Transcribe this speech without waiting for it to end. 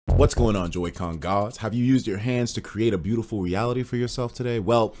What's going on, Joy-Con gods? Have you used your hands to create a beautiful reality for yourself today?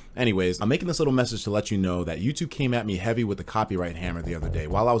 Well, anyways, I'm making this little message to let you know that YouTube came at me heavy with the copyright hammer the other day.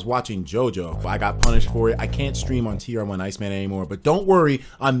 While I was watching JoJo, I got punished for it. I can't stream on TR1 Iceman anymore, but don't worry,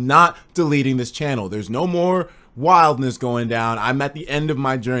 I'm not deleting this channel. There's no more wildness going down. I'm at the end of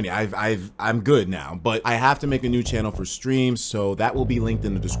my journey. I'm good now, but I have to make a new channel for streams, so that will be linked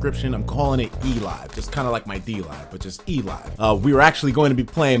in the description. I'm calling it DLive, just kind of like my DLive, but just DLive. We were actually going to be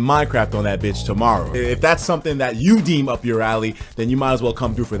playing Minecraft on that bitch tomorrow. If that's something that you deem up your alley, then you might as well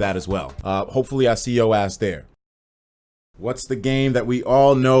come through for that as well. Hopefully I see your ass there. What's the game that we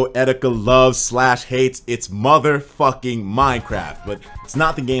all know Etika loves / hates? It's motherfucking Minecraft, but it's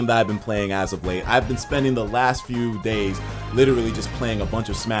not the game that I've been playing as of late. I've been spending the last few days literally just playing a bunch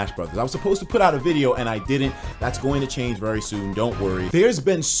of Smash Brothers. I was supposed to put out a video and I didn't. That's going to change very soon, don't worry. There's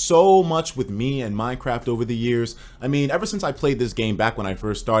been so much with me and Minecraft over the years. I mean, ever since I played this game back when I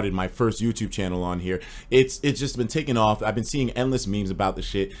first started my first YouTube channel on here, it's just been taking off. I've been seeing endless memes about the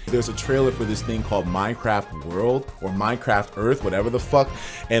shit. There's a trailer for this thing called Minecraft World or Minecraft Earth, whatever the fuck,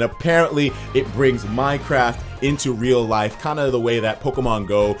 and apparently it brings Minecraft into real life, kind of the way that Pokemon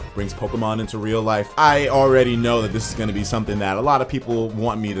Go brings Pokemon into real life. I already know that this is going to be something that a lot of people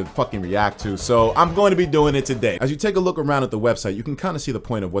want me to fucking react to, so I'm going to be doing it today. As you take a look around at the website, you can kind of see the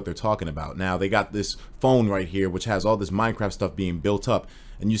point of what they're talking about. Now, they got this phone right here, which has all this Minecraft stuff being built up,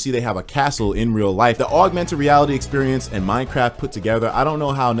 and you see they have a castle in real life. The augmented reality experience and Minecraft put together, I don't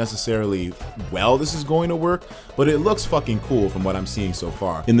know how necessarily well this is going to work, but it looks fucking cool from what I'm seeing so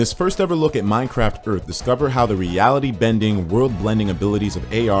far. In this first ever look at Minecraft Earth, discover how the reality bending, world blending abilities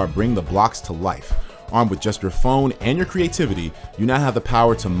of AR bring the blocks to life. Armed with just your phone and your creativity, you now have the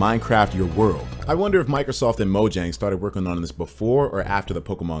power to Minecraft your world. I wonder if Microsoft and Mojang started working on this before or after the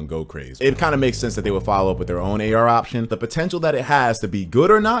Pokemon Go craze. It kind of makes sense that they would follow up with their own AR option. The potential that it has to be good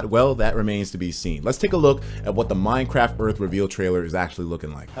or not, well, that remains to be seen. Let's take a look at what the Minecraft Earth reveal trailer is actually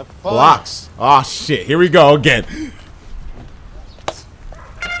looking like. Blocks. Oh shit, here we go again.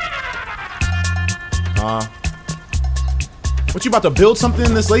 What, you about to build something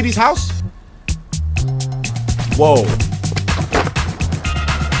in this lady's house? Whoa.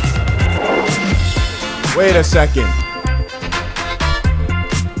 Wait a second.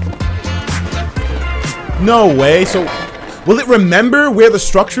 No way. So, will it remember where the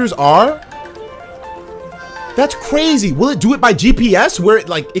structures are? That's crazy. Will it do it by GPS where it,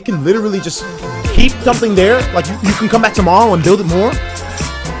 like, it can literally just keep something there? Like, you can come back tomorrow and build it more?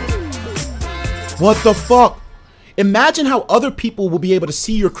 What the fuck? Imagine how other people will be able to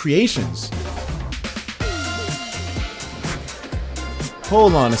see your creations.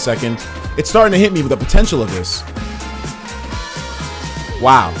 Hold on a second. It's starting to hit me with the potential of this.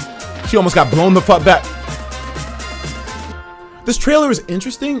 Wow. She almost got blown the fuck back. This trailer is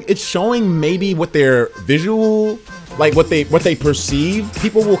interesting. It's showing maybe what their visual, like what they perceive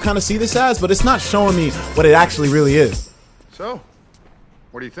people will kind of see this as, but it's not showing me what it actually really is. So,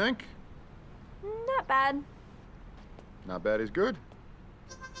 what do you think? Not bad. Not bad is good.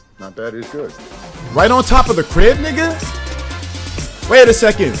 Not bad is good. Right on top of the crib, nigga? Wait a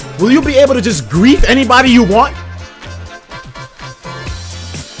second. Will you be able to just grief anybody you want?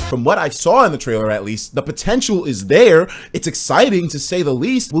 From what I saw in the trailer, at least, the potential is there. It's exciting to say the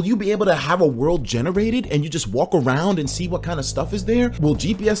least. Will you be able to have a world generated and you just walk around and see what kind of stuff is there? Will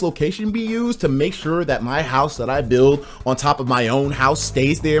GPS location be used to make sure that my house that I build on top of my own house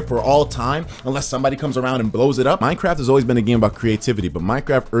stays there for all time unless somebody comes around and blows it up? Minecraft has always been a game about creativity, but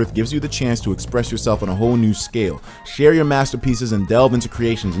Minecraft Earth gives you the chance to express yourself on a whole new scale. Share your masterpieces and delve into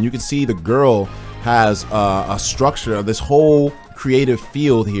creations, and you can see the girl has a structure of this whole creative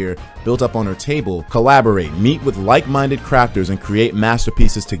field here built up on her table. Collaborate, meet with like-minded crafters and create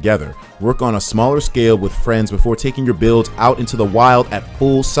masterpieces together. Work on a smaller scale with friends before taking your builds out into the wild at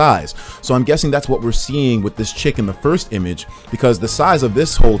full size. So I'm guessing that's what we're seeing with this chick in the first image, because the size of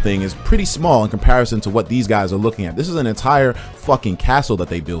this whole thing is pretty small in comparison to what these guys are looking at. This is an entire fucking castle that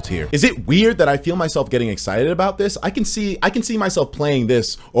they built here. Is it weird that I feel myself getting excited about this? I can see myself playing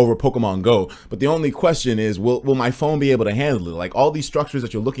this over Pokemon Go, but the only question is, will my phone be able to handle it? Like all these structures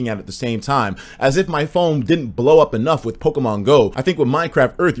that you're looking at the same time, as if my phone didn't blow up enough with Pokemon Go. I think with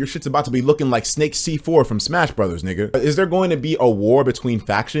Minecraft Earth, your shit's about to be looking like Snake C4 from Smash Brothers, nigga. Is there going to be a war between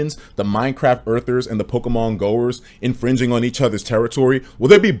factions, the Minecraft Earthers and the Pokemon Goers, infringing on each other's territory? Will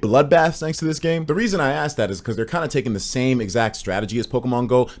there be bloodbaths thanks to this game? The reason I ask that is because they're kind of taking the same exact strategy as Pokemon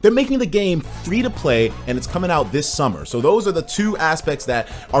Go. They're making the game free to play and it's coming out this summer. So those are the two aspects that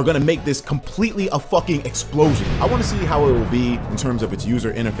are going to make this completely a fucking explosion. I want to see how it will be in terms of its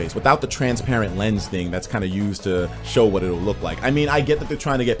user interface. without the transparent lens thing that's kind of used to show what it'll look like. I mean, I get that they're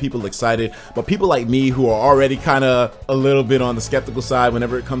trying to get people excited, but people like me who are already kind of a little bit on the skeptical side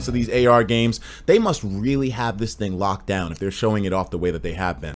whenever it comes to these AR games, they must really have this thing locked down if they're showing it off the way that they have been.